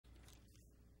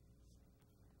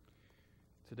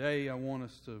Today I want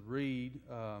us to read,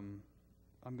 I'm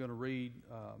going to read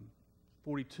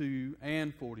 42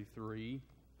 and 43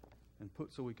 and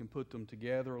so we can put them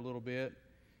together a little bit,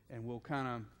 and we'll kind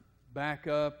of back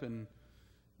up and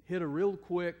hit a real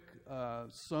quick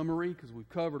summary, because we've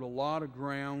covered a lot of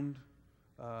ground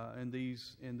in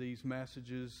these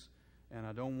messages, and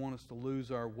I don't want us to lose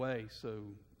our way, so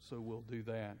we'll do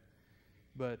that.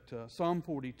 But Psalm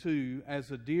 42,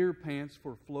 as a deer pants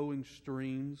for flowing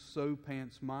streams, so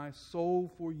pants my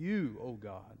soul for you, O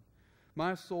God.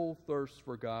 My soul thirsts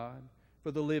for God,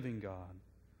 for the living God.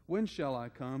 When shall I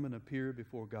come and appear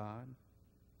before God?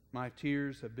 My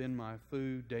tears have been my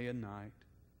food day and night,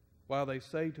 while they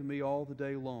say to me all the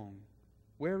day long,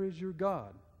 where is your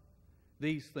God?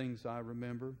 These things I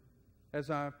remember,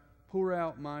 as I pour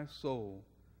out my soul,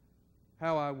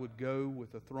 how I would go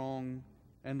with a throng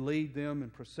and lead them in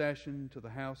procession to the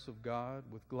house of God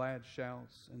with glad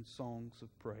shouts and songs of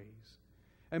praise,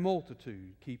 a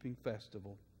multitude keeping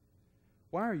festival.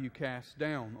 Why are you cast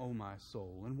down, O my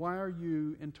soul, and why are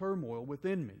you in turmoil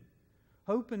within me?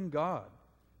 Hope in God,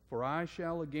 for I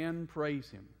shall again praise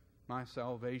Him, my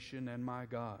salvation and my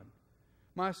God.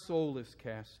 My soul is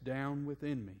cast down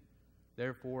within me.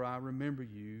 Therefore I remember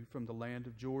you from the land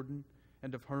of Jordan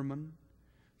and of Hermon,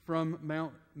 from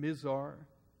Mount Mizar.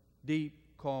 Deep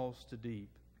calls to deep.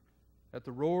 At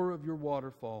the roar of your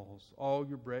waterfalls, all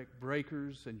your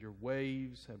breakers and your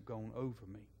waves have gone over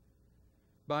me.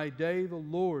 By day the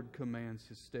Lord commands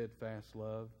His steadfast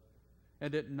love,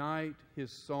 and at night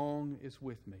His song is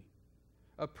with me,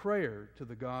 a prayer to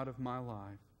the God of my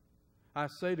life. I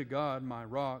say to God, my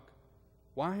rock,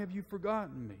 why have you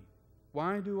forgotten me?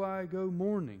 Why do I go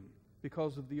mourning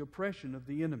because of the oppression of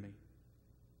the enemy?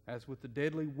 As with the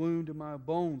deadly wound in my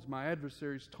bones, my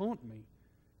adversaries taunt me,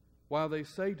 while they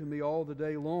say to me all the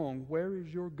day long, where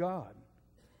is your God?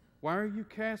 Why are you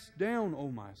cast down, O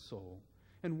my soul?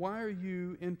 And why are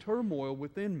you in turmoil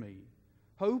within me?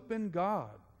 Hope in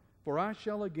God, for I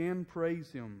shall again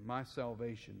praise Him, my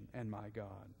salvation and my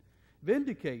God.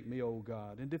 Vindicate me, O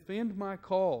God, and defend my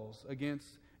cause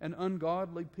against an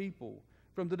ungodly people.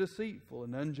 From the deceitful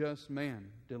and unjust man,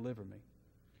 deliver me.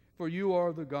 For you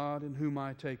are the God in whom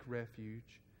I take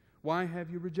refuge. Why have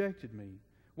you rejected me?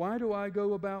 Why do I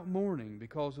go about mourning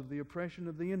because of the oppression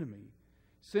of the enemy?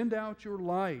 Send out your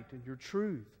light and your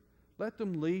truth. Let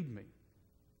them lead me.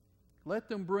 Let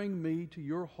them bring me to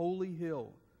your holy hill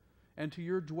and to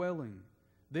your dwelling.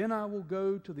 Then I will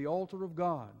go to the altar of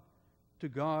God, to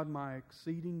God my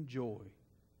exceeding joy,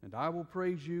 and I will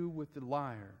praise you with the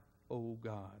lyre, O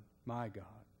God, my God.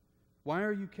 Why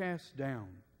are you cast down,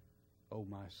 O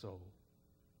my soul?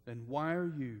 And why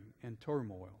are you in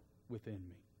turmoil within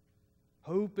me?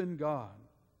 Hope in God,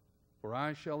 for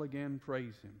I shall again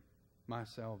praise Him, my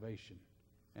salvation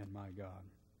and my God.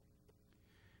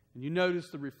 And you notice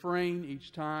the refrain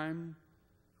each time.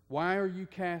 Why are you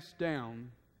cast down,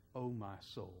 O my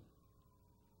soul?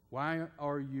 Why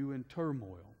are you in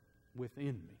turmoil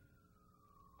within me?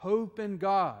 Hope in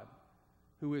God,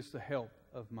 who is the help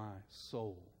of my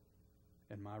soul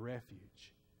and my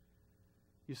refuge.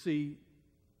 You see,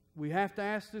 we have to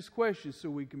ask this question so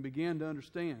we can begin to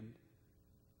understand,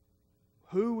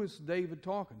 who is David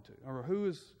talking to? Or who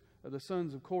is the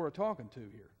sons of Korah talking to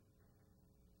here?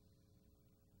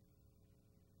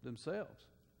 Themselves.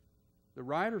 The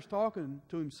writer's talking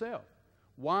to himself.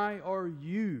 Why are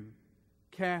you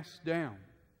cast down,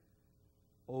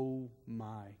 O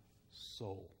my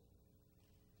soul?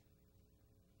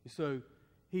 So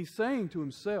he's saying to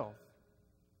himself,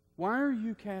 why are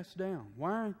you cast down?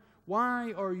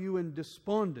 Why are you in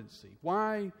despondency?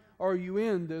 Why are you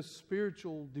in this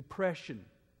spiritual depression,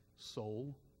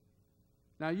 soul?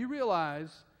 Now you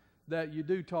realize that you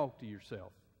do talk to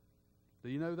yourself. Do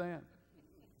you know that?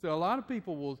 So a lot of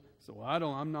people will say, well,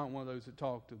 I'm not one of those that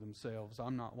talk to themselves.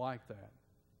 I'm not like that.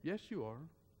 Yes, you are.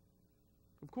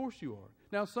 Of course you are.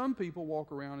 Now some people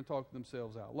walk around and talk to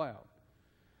themselves out loud.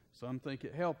 Some think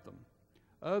it helped them.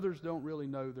 Others don't really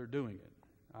know they're doing it.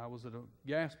 I was at a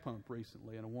gas pump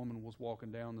recently, and a woman was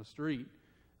walking down the street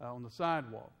on the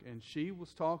sidewalk, and she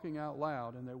was talking out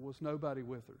loud, and there was nobody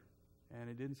with her. And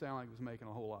it didn't sound like it was making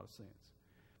a whole lot of sense.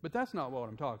 But that's not what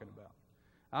I'm talking about.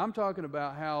 I'm talking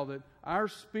about how that our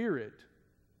spirit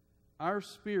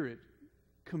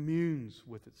communes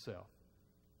with itself.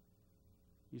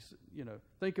 You know,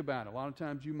 think about it. A lot of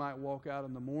times you might walk out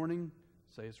in the morning,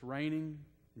 say it's raining,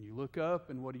 and you look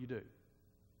up, and what do?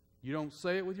 You don't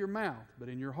say it with your mouth, but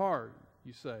in your heart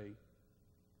you say,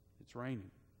 it's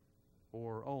raining.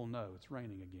 Or, oh no, it's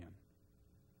raining again.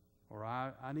 Or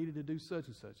I needed to do such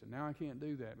and such, and now I can't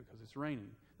do that because it's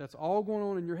raining. That's all going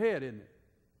on in your head, isn't it?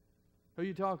 Who are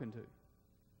you talking to?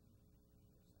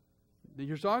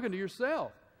 You're talking to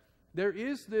yourself. There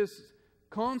is this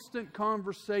constant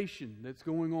conversation that's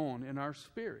going on in our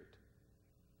spirit.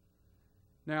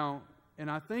 Now, and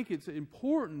I think it's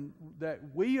important that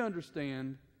we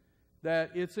understand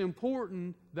that it's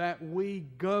important that we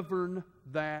govern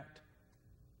that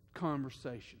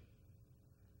conversation.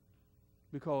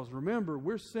 Because remember,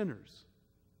 we're sinners.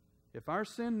 If our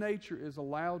sin nature is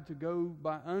allowed to go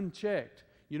by unchecked,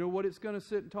 you know what it's going to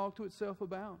sit and talk to itself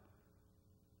about?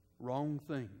 Wrong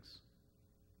things.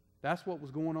 That's what was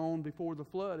going on before the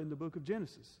flood in the book of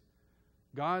Genesis.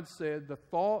 God said the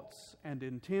thoughts and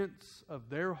intents of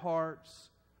their hearts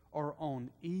are on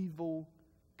evil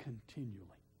continually.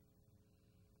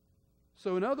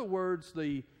 So in other words,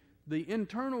 the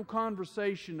internal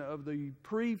conversation of the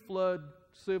pre-flood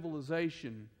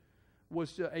civilization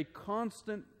was a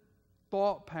constant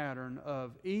thought pattern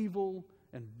of evil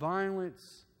and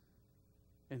violence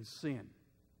and sin.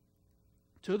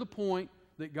 To the point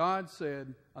that God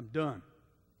said, I'm done.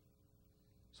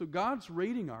 So God's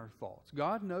reading our thoughts.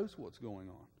 God knows what's going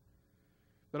on.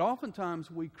 But oftentimes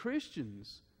we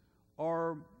Christians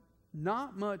are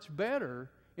not much better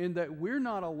in that we're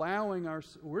not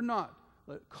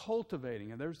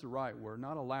cultivating, and there's the right word,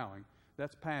 not allowing,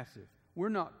 that's passive. We're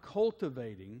not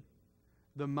cultivating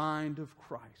the mind of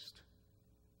Christ.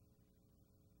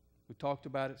 We talked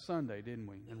about it Sunday, didn't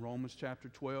we? In Romans chapter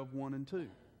 12, 1 and 2.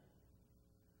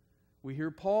 We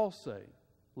hear Paul say,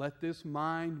 let this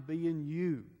mind be in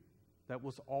you that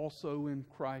was also in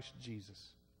Christ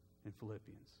Jesus in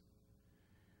Philippians.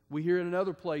 We hear in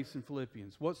another place in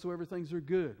Philippians, whatsoever things are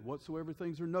good, whatsoever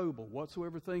things are noble,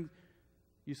 whatsoever things...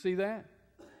 You see that?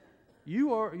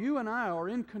 You and I are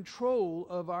in control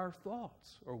of our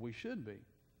thoughts, or we should be.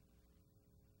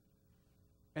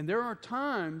 And there are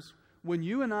times when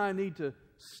you and I need to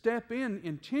step in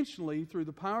intentionally through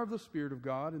the power of the Spirit of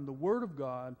God and the Word of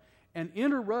God and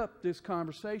interrupt this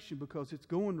conversation because it's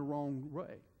going the wrong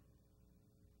way.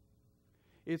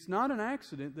 It's not an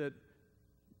accident that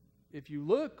if you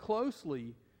look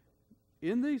closely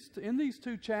in these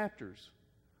two chapters,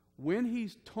 when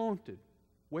he's taunted,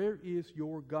 where is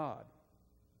your God?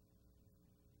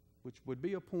 Which would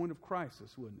be a point of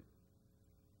crisis, wouldn't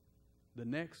it? The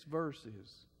next verse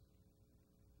is,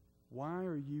 why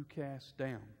are you cast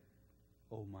down,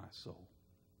 O my soul?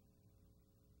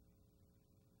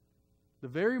 The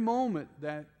very moment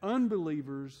that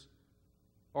unbelievers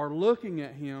are looking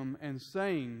at him and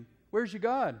saying, where's your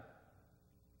God?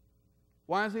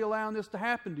 Why is he allowing this to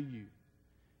happen to you?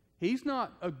 He's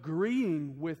not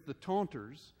agreeing with the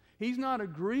taunters. He's not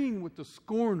agreeing with the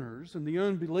scorners and the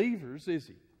unbelievers, is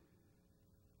he?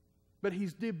 But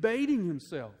he's debating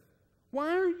himself.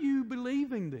 Why are you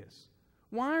believing this?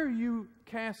 Why are you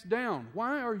cast down?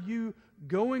 Why are you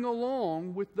going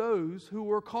along with those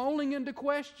who are calling into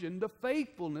question the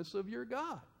faithfulness of your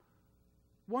God?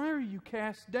 Why are you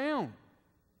cast down,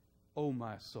 O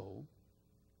my soul?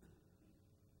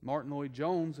 Martin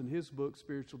Lloyd-Jones, in his book,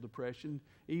 Spiritual Depression,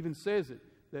 even says it,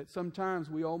 that sometimes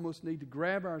we almost need to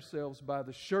grab ourselves by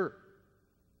the shirt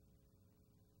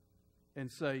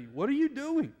and say, what are you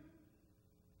doing?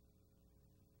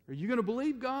 Are you going to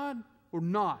believe God or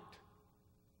not?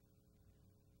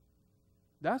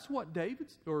 That's what I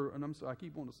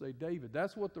keep wanting to say David.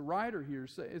 That's what the writer here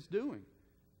is doing.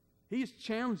 He's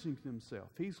challenging himself.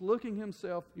 He's looking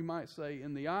himself, you might say,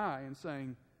 in the eye and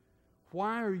saying,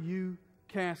 why are you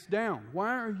cast down?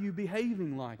 Why are you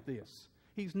behaving like this?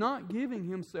 He's not giving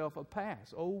himself a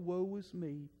pass. Oh, woe is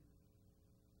me.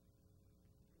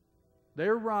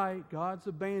 They're right. God's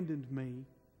abandoned me.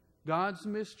 God's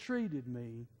mistreated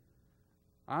me.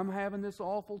 I'm having this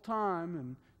awful time,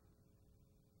 and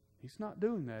he's not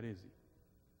doing that, is he?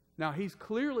 Now, he's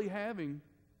clearly having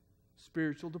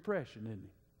spiritual depression, isn't he?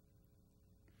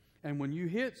 And when you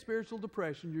hit spiritual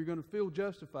depression, you're going to feel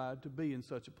justified to be in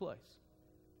such a place.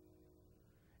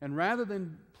 And rather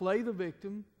than play the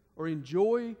victim or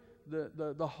enjoy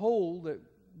the hole that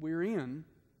we're in,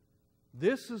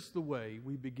 this is the way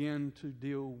we begin to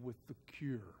deal with the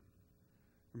cure.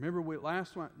 Remember,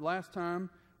 last time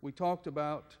we talked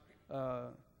about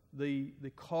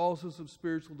the causes of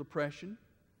spiritual depression.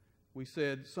 We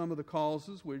said some of the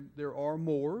causes, there are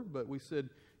more, but we said,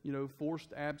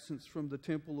 forced absence from the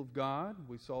temple of God.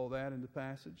 We saw that in the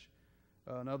passage.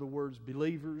 In other words,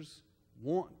 believers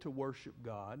want to worship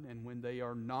God, and when they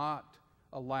are not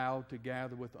allowed to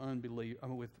gather with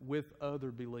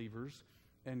other believers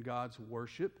in God's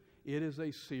worship, it is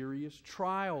a serious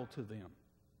trial to them.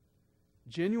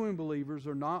 Genuine believers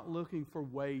are not looking for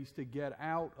ways to get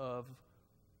out of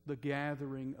the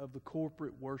gathering of the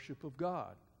corporate worship of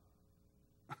God.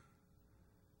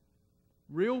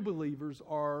 Real believers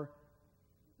are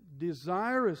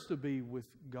desirous to be with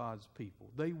God's people.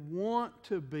 They want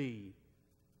to be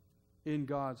in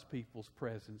God's people's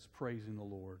presence, praising the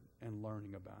Lord and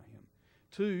learning about Him.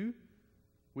 2,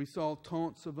 we saw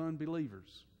taunts of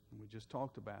unbelievers. And we just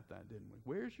talked about that, didn't we?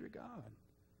 Where's your God?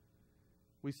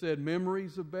 We said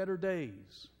memories of better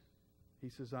days. He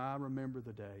says, I remember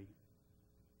the day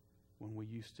when we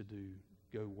used to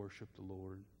go worship the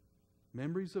Lord.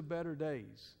 Memories of better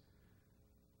days.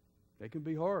 They can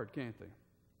be hard, can't they?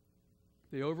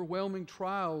 The overwhelming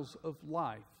trials of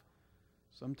life.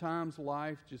 Sometimes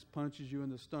life just punches you in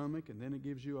the stomach, and then it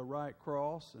gives you a right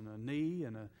cross and a knee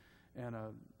and a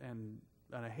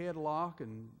headlock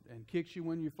and kicks you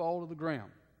when you fall to the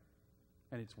ground.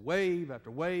 And it's wave after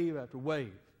wave after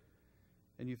wave.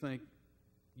 And you think,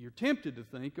 you're tempted to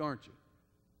think, aren't you?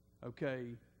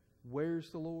 Okay, where's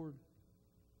the Lord?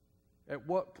 At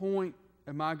what point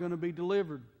am I going to be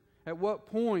delivered? At what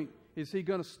point is He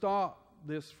going to stop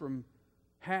this from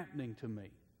happening to me?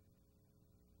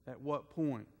 At what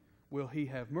point will He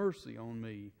have mercy on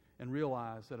me and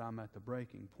realize that I'm at the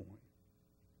breaking point?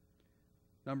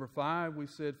 Number 5, we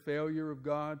said failure of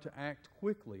God to act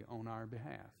quickly on our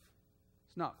behalf.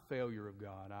 It's not failure of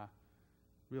God. I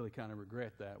really kind of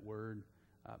regret that word.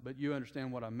 But you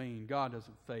understand what I mean. God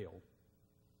doesn't fail.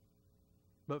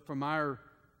 But from our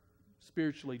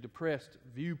spiritually depressed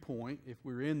viewpoint, if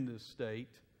we're in this state,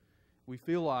 we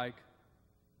feel like,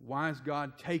 why is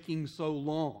God taking so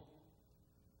long?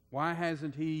 Why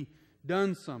hasn't He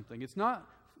done something? It's not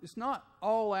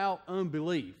all-out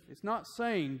unbelief. It's not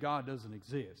saying God doesn't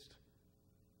exist.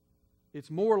 It's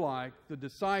more like the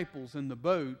disciples in the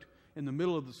boat in the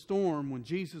middle of the storm when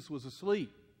Jesus was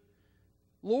asleep.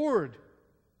 Lord,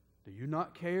 do you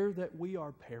not care that we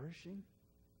are perishing?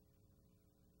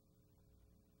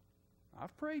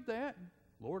 I've prayed that.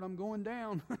 Lord, I'm going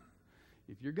down.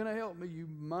 If you're going to help me, you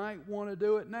might want to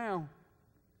do it now.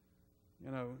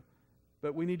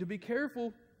 But we need to be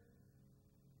careful,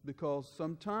 because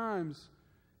sometimes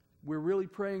we're really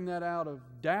praying that out of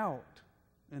doubt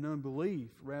and unbelief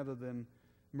rather than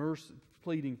mercy,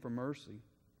 pleading for mercy.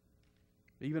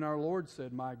 Even our Lord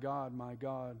said, my God,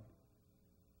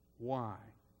 why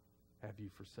have you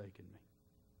forsaken me?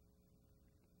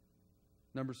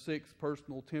 Number 6,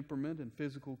 personal temperament and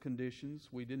physical conditions.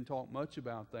 We didn't talk much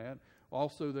about that.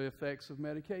 Also, the effects of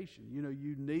medication.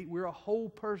 We're a whole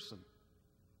person.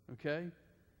 Okay?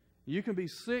 You can be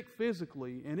sick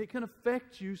physically, and it can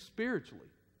affect you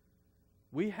spiritually.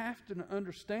 We have to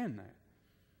understand that.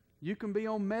 You can be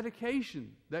on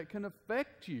medication that can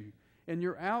affect you and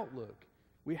your outlook.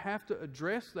 We have to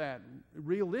address that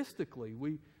realistically.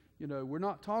 We're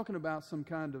not talking about some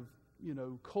kind of,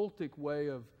 cultic way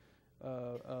of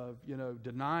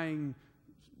denying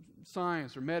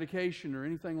science or medication or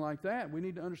anything like that. We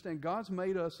need to understand God's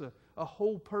made us a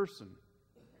whole person.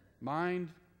 Mind,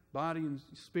 body, and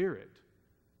spirit.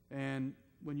 And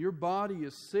when your body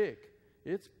is sick,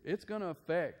 it's going to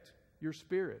affect your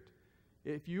spirit.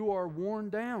 If you are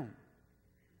worn down,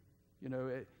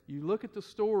 you look at the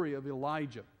story of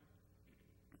Elijah,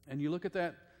 and you look at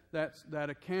that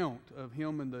account of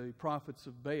him and the prophets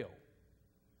of Baal,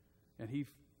 and he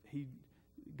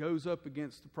goes up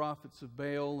against the prophets of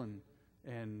Baal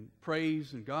and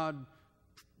prays, and God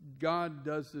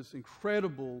does this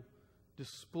incredible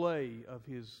display of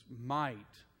His might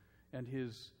and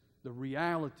the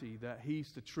reality that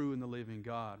He's the true and the living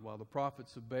God, while the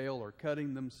prophets of Baal are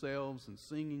cutting themselves and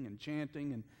singing and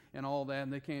chanting and all that,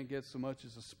 and they can't get so much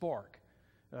as a spark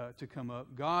to come up.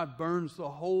 God burns the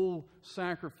whole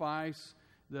sacrifice,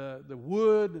 the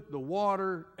wood, the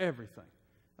water, everything,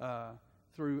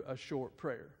 through a short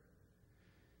prayer.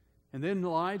 And then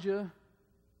Elijah,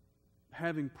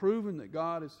 having proven that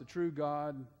God is the true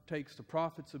God, takes the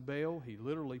prophets of Baal. He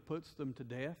literally puts them to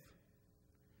death.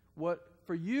 What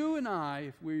for you and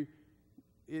I,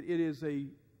 it is a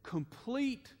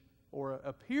complete, or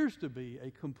appears to be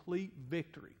a complete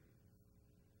victory.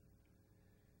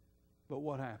 But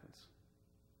what happens?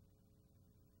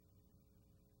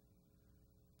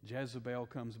 Jezebel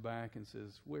comes back and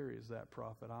says, where is that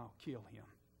prophet? I'll kill him.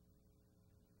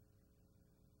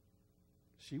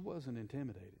 She wasn't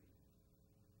intimidated.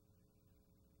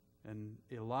 And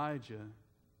Elijah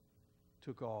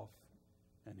took off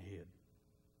and hid,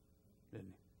 didn't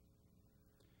he?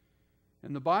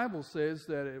 And the Bible says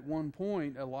that at one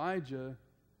point Elijah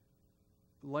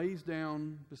lays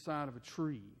down beside of a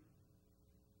tree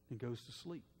and goes to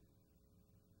sleep.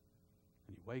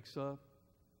 And he wakes up,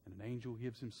 and an angel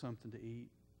gives him something to eat,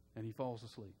 and he falls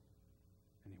asleep.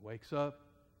 And he wakes up,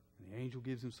 and the angel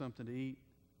gives him something to eat,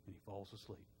 and he falls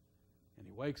asleep. And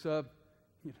he wakes up,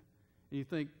 and you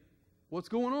think, What's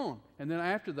going on? And then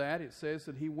after that, it says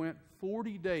that he went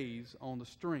 40 days on the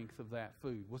strength of that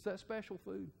food. Was that special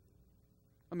food?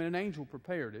 I mean, an angel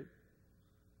prepared it.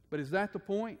 But is that the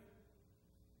point?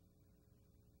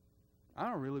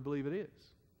 I don't really believe it is.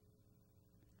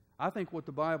 I think what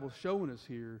the Bible's showing us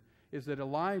here is that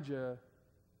Elijah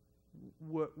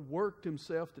worked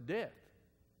himself to death.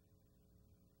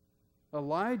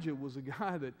 Elijah was a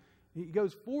guy that he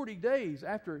goes 40 days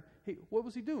after what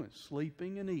was he doing?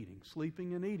 Sleeping and eating,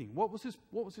 sleeping and eating. What was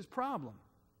his problem?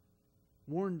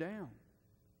 Worn down.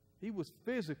 He was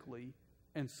physically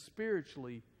and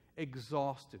spiritually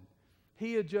exhausted.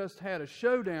 He had just had a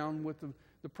showdown with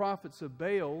the prophets of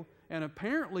Baal and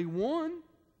apparently won.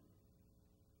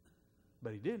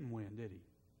 But he didn't win, did he?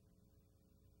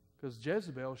 Because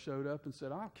Jezebel showed up and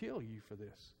said, I'll kill you for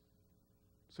this.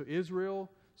 So Israel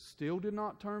still did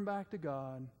not turn back to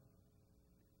God.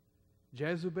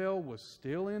 Jezebel was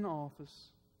still in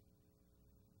office.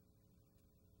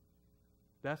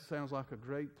 That sounds like a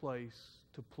great place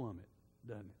to plummet,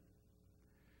 doesn't it?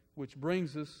 Which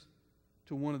brings us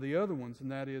to one of the other ones, and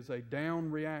that is a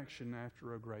down reaction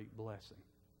after a great blessing.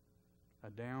 A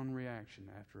down reaction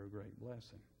after a great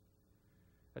blessing.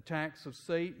 Attacks of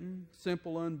Satan,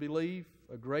 simple unbelief,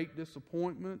 a great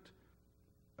disappointment,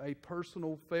 a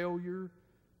personal failure,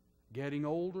 getting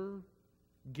older,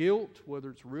 guilt, whether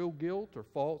it's real guilt or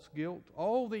false guilt,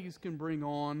 all these can bring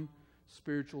on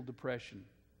spiritual depression.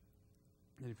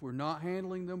 And if we're not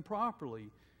handling them properly,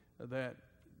 that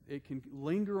it can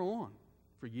linger on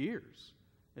for years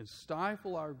and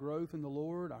stifle our growth in the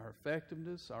Lord, our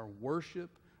effectiveness, our worship,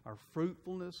 our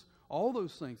fruitfulness, all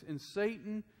those things. And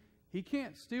Satan, he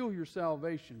can't steal your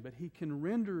salvation, but he can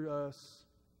render us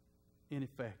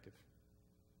ineffective.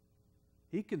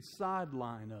 He can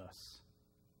sideline us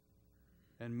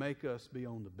and make us be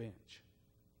on the bench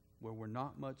where we're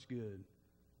not much good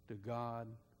to God,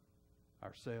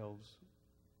 ourselves,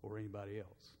 or anybody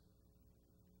else.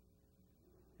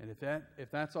 And if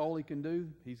that's all he can do,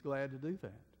 he's glad to do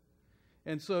that.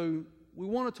 And so we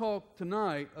want to talk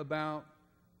tonight about,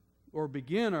 or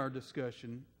begin our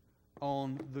discussion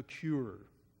on the cure.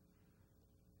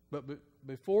 But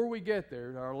before we get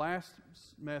there, our last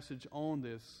message on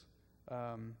this,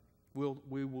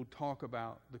 we will talk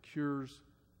about the cures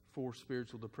for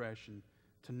spiritual depression.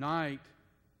 Tonight,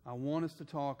 I want us to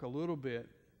talk a little bit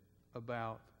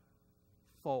about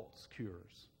false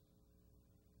cures.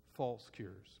 False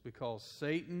cures. Because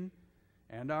Satan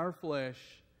and our flesh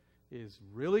is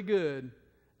really good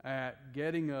at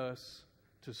getting us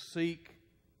to seek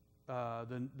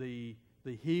the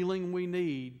healing we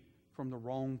need from the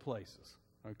wrong places.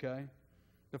 Okay?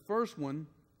 The first one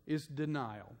is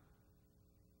denial.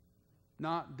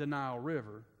 Not Denial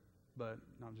River, but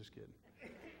no, I'm just kidding.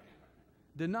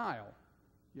 Denial.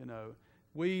 You know,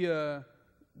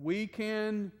 we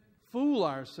can fool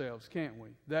ourselves, can't we?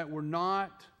 That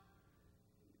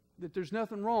there's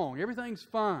nothing wrong. Everything's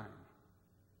fine.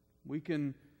 We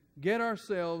can get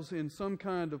ourselves in some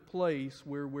kind of place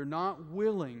where we're not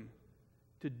willing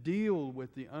to deal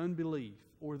with the unbelief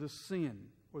or the sin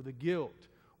or the guilt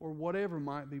or whatever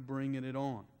might be bringing it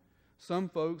on. Some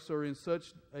folks are in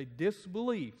such a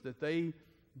disbelief that they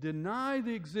deny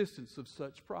the existence of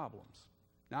such problems.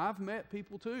 Now, I've met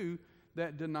people too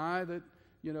that deny that,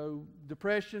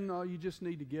 depression, you just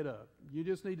need to get up. You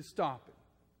just need to stop it.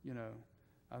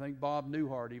 I think Bob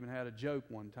Newhart even had a joke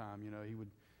one time.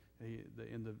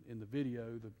 In the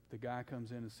video, the guy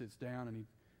comes in and sits down and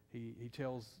he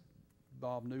tells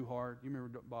Bob Newhart. You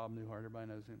remember Bob Newhart? Everybody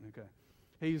knows him. Okay.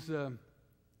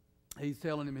 He's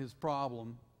telling him his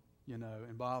problem,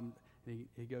 and Bob,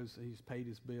 he goes, he's paid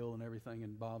his bill and everything,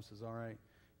 and Bob says, all right,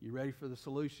 you ready for the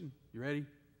solution? You ready?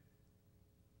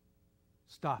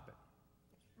 Stop it.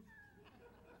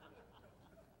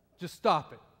 Just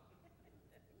stop it.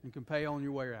 You can pay on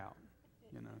your way out.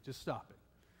 Just stop it.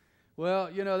 Well,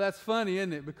 that's funny,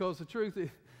 isn't it? Because the truth is,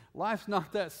 life's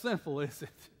not that simple, is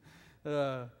it?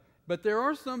 But there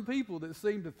are some people that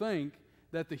seem to think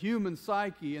that the human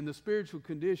psyche and the spiritual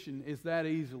condition is that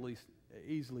easily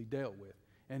dealt with.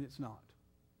 And it's not.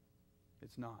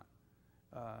 It's not.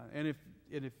 And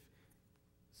if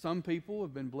some people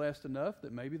have been blessed enough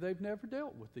that maybe they've never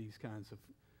dealt with these kinds of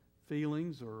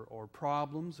feelings or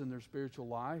problems in their spiritual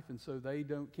life, and so they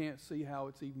can't see how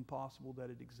it's even possible that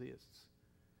it exists.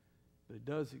 But it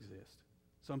does exist.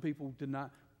 Some people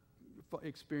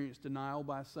experience denial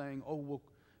by saying, oh, well,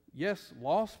 yes,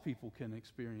 lost people can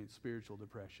experience spiritual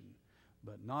depression,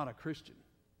 but not a Christian.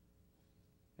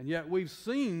 And yet we've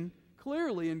seen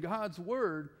clearly in God's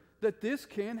Word that this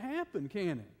can happen,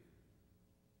 can it?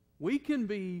 We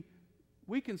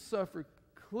can suffer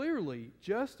clearly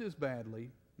just as badly,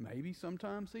 maybe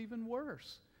sometimes even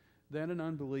worse, than an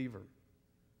unbeliever.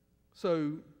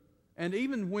 So, and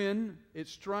even when it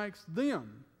strikes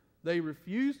them, they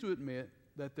refuse to admit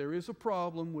that there is a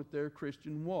problem with their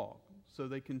Christian walk. So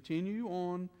they continue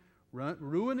on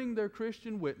ruining their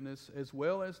Christian witness as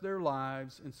well as their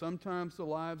lives and sometimes the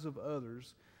lives of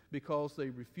others because they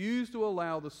refuse to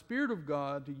allow the Spirit of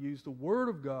God to use the Word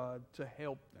of God to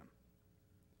help them.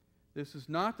 This is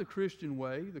not the Christian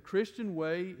way. The Christian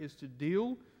way is to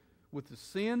deal with the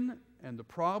sin and the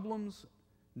problems,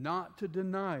 not to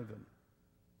deny them.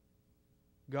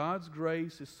 God's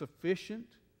grace is sufficient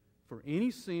for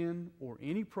any sin or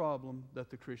any problem that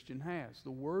the Christian has.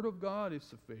 The Word of God is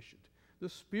sufficient. The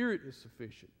Spirit is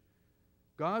sufficient.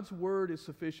 God's Word is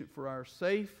sufficient for our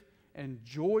safe and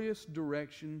joyous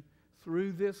direction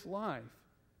through this life.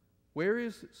 Where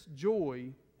is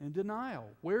joy in denial?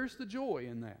 Where's the joy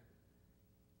in that?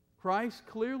 Christ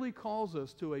clearly calls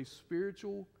us to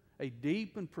a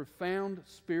deep and profound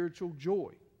spiritual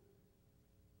joy.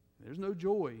 There's no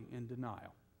joy in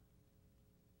denial.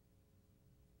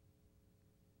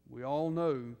 We all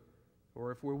know,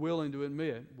 or if we're willing to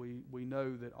admit, we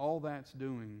know that all that's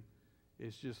doing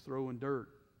is just throwing dirt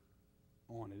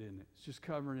on it, isn't it? It's just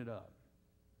covering it up.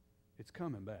 It's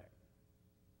coming back.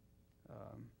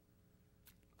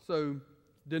 So,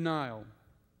 denial.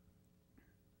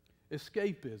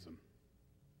 Escapism.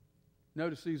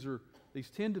 Notice these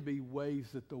tend to be ways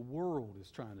that the world is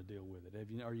trying to deal with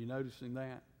it. Are you noticing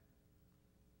that?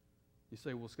 You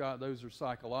say, well, Scott, those are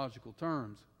psychological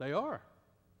terms. They are.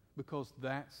 Because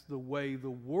that's the way the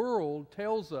world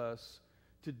tells us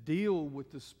to deal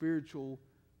with the spiritual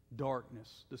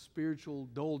darkness, the spiritual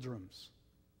doldrums.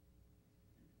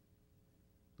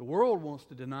 The world wants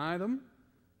to deny them.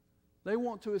 They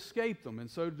want to escape them, and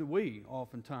so do we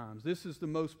oftentimes. This is the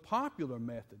most popular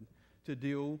method to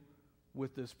deal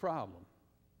with this problem.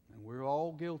 And we're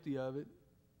all guilty of it.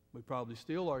 We probably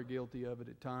still are guilty of it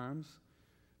at times,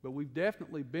 but we've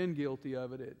definitely been guilty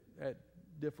of it at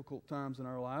difficult times in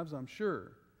our lives, I'm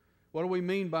sure. What do we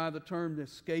mean by the term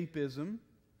escapism?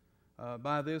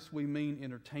 By this we mean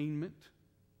entertainment,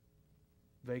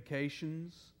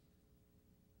 vacations,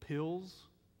 pills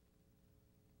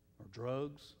or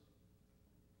drugs,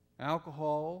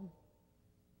 alcohol,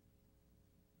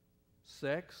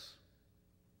 sex,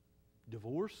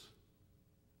 divorce.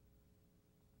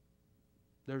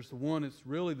 There's the one that's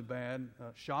really the bad,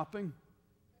 shopping.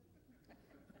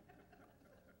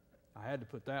 I had to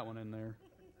put that one in there.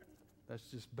 That's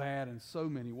just bad in so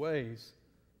many ways.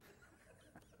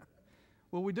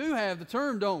 Well, we do have the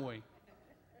term, don't we?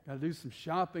 Got to do some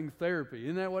shopping therapy.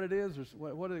 Isn't that what it is?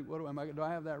 Or do I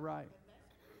have that right?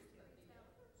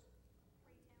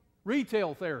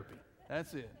 Retail therapy.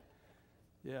 That's it.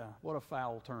 Yeah, what a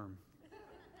foul term.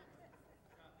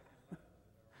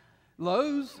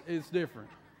 Lowe's is different.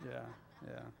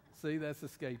 Yeah. See, that's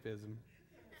escapism.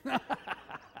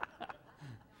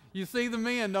 You see the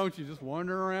men, don't you, just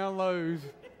wandering around Lowe's.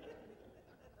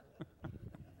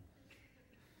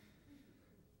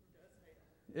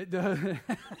 It does.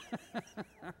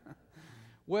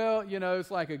 Well,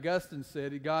 it's like Augustine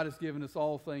said, God has given us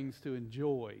all things to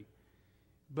enjoy,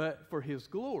 but for His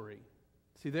glory.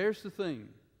 See, there's the thing.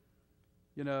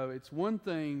 It's one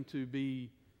thing to be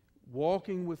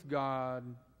walking with God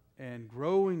and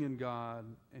growing in God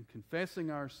and confessing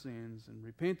our sins and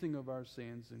repenting of our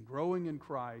sins and growing in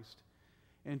Christ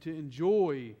and to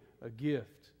enjoy a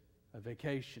gift, a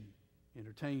vacation,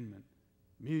 entertainment,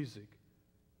 music,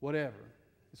 whatever.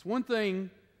 It's one thing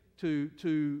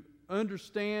to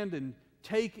understand and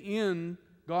take in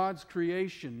God's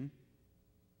creation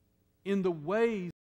in the way